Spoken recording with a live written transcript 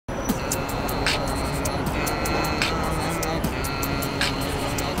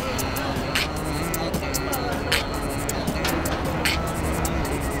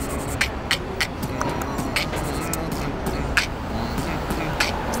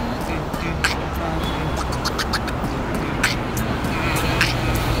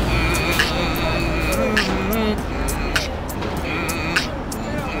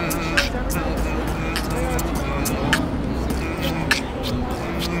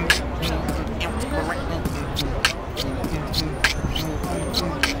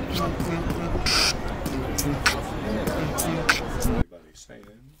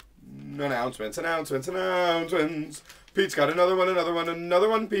announcements. Pete's got another one.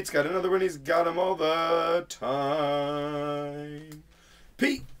 Pete's got another one. He's got them all the time.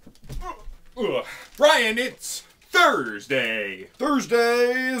 Pete. Bryan, it's Thursday.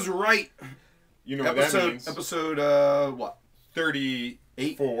 Thursday is right. You know what that means. Episode, what?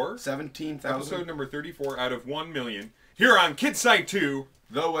 34? 17,000. Episode number 34 out of 1 million. Here on KidSite 2.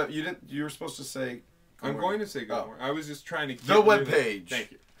 Though you were supposed to say... I'm going to say good morning. I was just trying to get the webpage.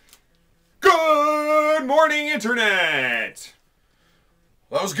 Thank you. Good morning, Internet!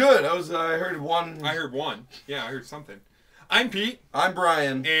 That was good. I heard one. I heard one. Yeah, I heard something. I'm Pete. I'm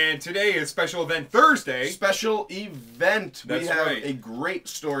Bryan. And today is Special Event Thursday. Special event. That's we have right. a great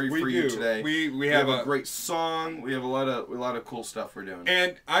story for you today. We have a great song. We have a lot of cool stuff we're doing.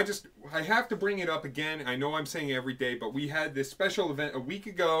 And I have to bring it up again. I know I'm saying it every day, but we had this special event a week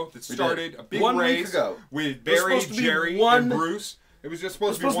ago that started a big race with Barry, Jerry, and Bruce. It was just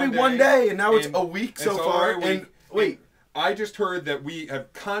supposed to be one day, and now it's a week so far. And wait, I just heard that we have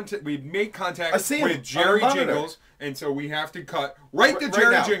we've made contact with Jerry Jingles, and so we have to cut to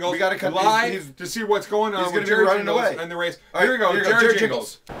Jerry Jingles. We got to cut live to see what's going on with Jerry Jingles and the race. Right, here we go, Jerry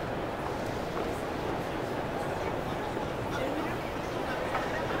Jingles.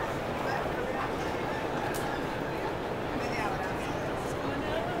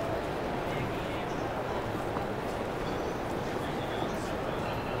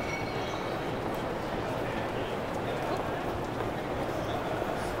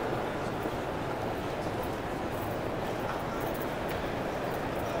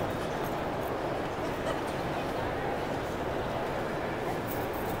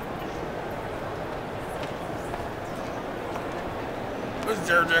 This is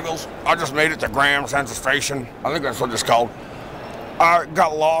Jerry Jingles. I just made it to Graham Central Station. I think that's what it's called. I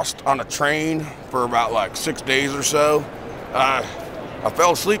got lost on a train for about like 6 days or so. I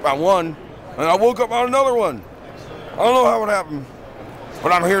fell asleep on one, and I woke up on another one. I don't know how it happened,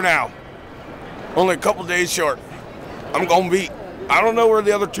 but I'm here now. Only a couple days short. I'm gonna beat. I don't know where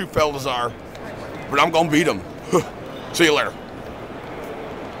the other two fellas are, but I'm gonna beat them. See you later.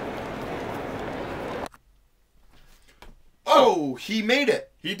 Oh, he made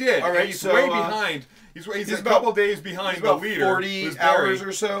it. He did. All right, he's way behind. He's a couple days behind the leader. 40 hours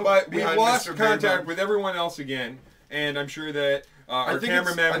or so. But we lost contact with everyone else again, and I'm sure that our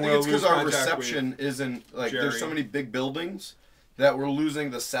cameraman will lose contact with because our reception isn't like Jerry. There's so many big buildings that we're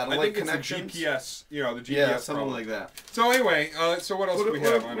losing the satellite connection. The GPS, the GPS. Yeah, something like that. So anyway, so what else do we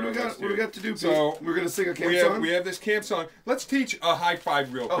have on our list? What do we got to do? Pete? So we're gonna sing a camp song. We have this camp song. Let's teach a high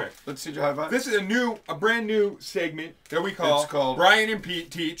five real quick. Let's teach a high five. This is a brand new segment that we call Bryan and Pete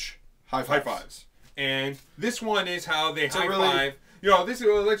teach high fives. And this one is how they high five. This is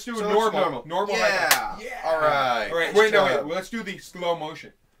let's do a normal high five. Yeah. All right. All right. Wait. Let's do the slow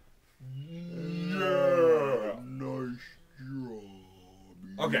motion. Yeah. Nice job.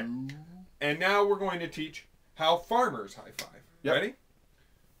 Okay. And now we're going to teach how farmers high five. Yep. Ready?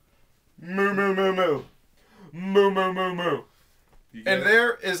 Moo moo moo moo. Moo moo moo moo. And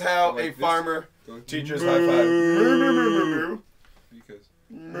there is how a farmer teaches high five. Moo moo moo moo moo. Because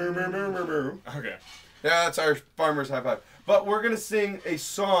moo moo moo moo moo. Okay. Yeah, that's our farmer's high five. But we're gonna sing a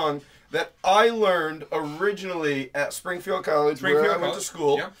song that I learned originally at Springfield College, where I went to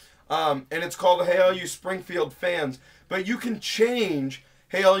school. Yeah. And it's called "Hey All You Springfield Fans." But you can change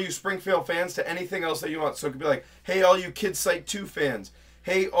 "Hey All You Springfield Fans" to anything else that you want. So it could be like, "Hey All You KidSite 2 fans."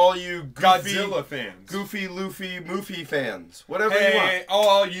 "Hey All You Godzilla fans." Goofy, Loofy, Moofy fans. Whatever you want. Hey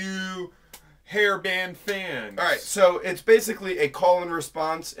all you hairband fans. All right, so it's basically a call and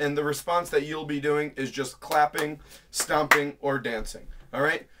response, and the response that you'll be doing is just clapping, stomping, or dancing. All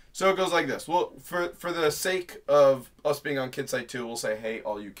right? So it goes like this. Well, for the sake of us being on KidSite 2, we'll say, "Hey,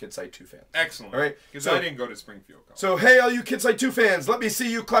 all you KidSite 2 fans." Excellent. All right? Because I didn't go to Springfield College. So, "Hey, all you KidSite 2 fans, let me see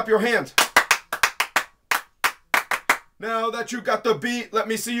you clap your hands. Now that you got the beat, let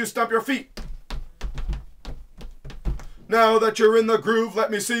me see you stomp your feet. Now that you're in the groove, let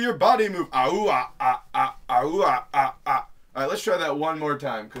me see your body move. Ah-ooh, ah, ah, ah, ah-ooh, ah, ah, ah." All right, let's try that one more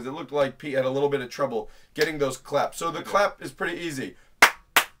time, because it looked like Pete had a little bit of trouble getting those claps. So the clap is pretty easy.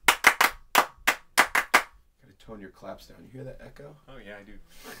 Tone your claps down. You hear that echo? Oh, yeah, I do.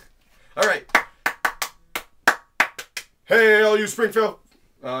 All right. "Hey, all you Springfield."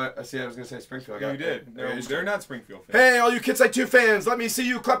 I see. I was going to say Springfield. You did. They're not Springfield fans. "Hey, all you KidSite 2 fans, let me see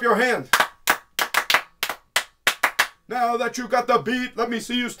you clap your hands. Now that you got the beat, let me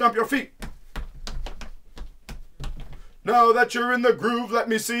see you stomp your feet. Now that you're in the groove, let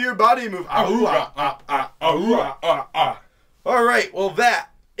me see your body move. Ah-ooh, ah, ah, ah, ah-ooh, ah, ah, ah." All right. Well, that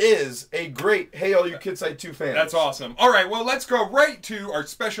is a great Hey All You Kidsite 2 fans. That's awesome. All right, well, let's go right to our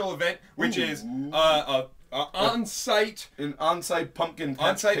special event, which is on-site pumpkin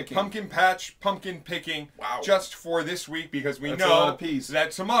patch pumpkin picking. Wow. Just for this week, because we know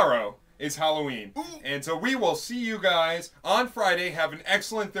that tomorrow is Halloween. Ooh. And so we will see you guys on Friday. Have an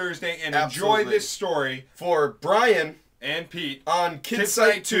excellent Thursday and enjoy this story. For Bryan and Pete on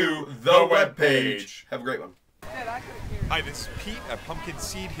Kidsite 2, the webpage. Have a great one. Hi, this is Pete at Pumpkin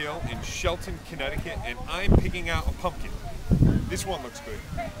Seed Hill in Shelton, Connecticut, and I'm picking out a pumpkin. This one looks good.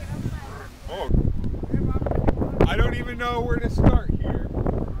 Oh, I don't even know where to start here.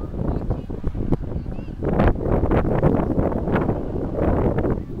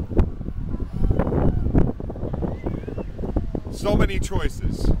 So many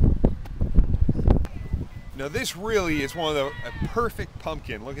choices. Now this really is one of a perfect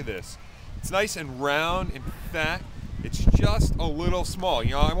pumpkin. Look at this. It's nice and round and fat. It's just a little small.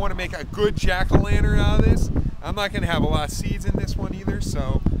 You know, I want to make a good jack-o'-lantern out of this. I'm not going to have a lot of seeds in this one either,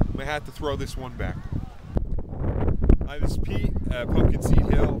 so I'm going to have to throw this one back. Hi, this is Pete at Pumpkin Seed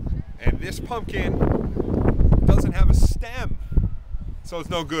Hill, and this pumpkin doesn't have a stem, so it's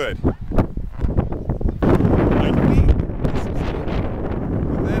no good. I think this is it.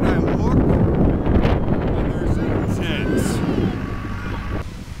 But then I look, and there's incense.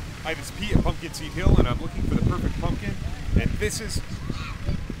 Hi, this is Pete at Pumpkin Seed Hill, and I'm looking for the perfect pumpkin, and this is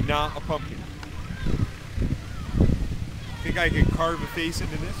not a pumpkin. Think I could carve a face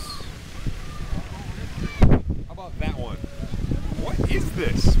into this? How about that one? What is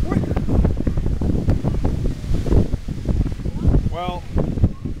this? What? Well,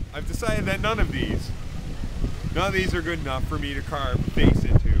 I've decided that none of these are good enough for me to carve a face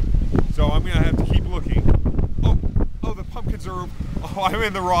into. So I'm gonna have to keep looking. Oh, the pumpkins are, oh, I'm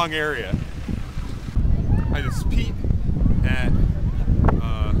in the wrong area. Hi, this is Pete at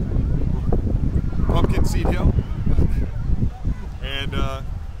Pumpkin Seed Hill. And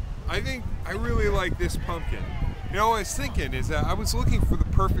I think I really like this pumpkin. You know, what I was thinking is that I was looking for the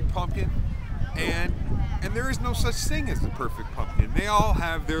perfect pumpkin, and there is no such thing as the perfect pumpkin. They all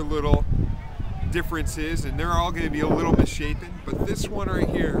have their little differences, and they're all going to be a little misshapen. But this one right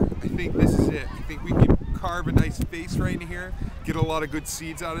here, I think this is it. I think we can carve a nice face right in here, get a lot of good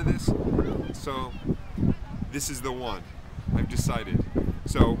seeds out of this. So this is the one. I've decided.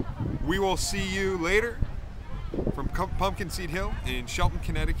 So we will see you later. From Pumpkin Seed Hill in Shelton,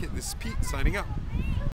 Connecticut, this is Pete signing out.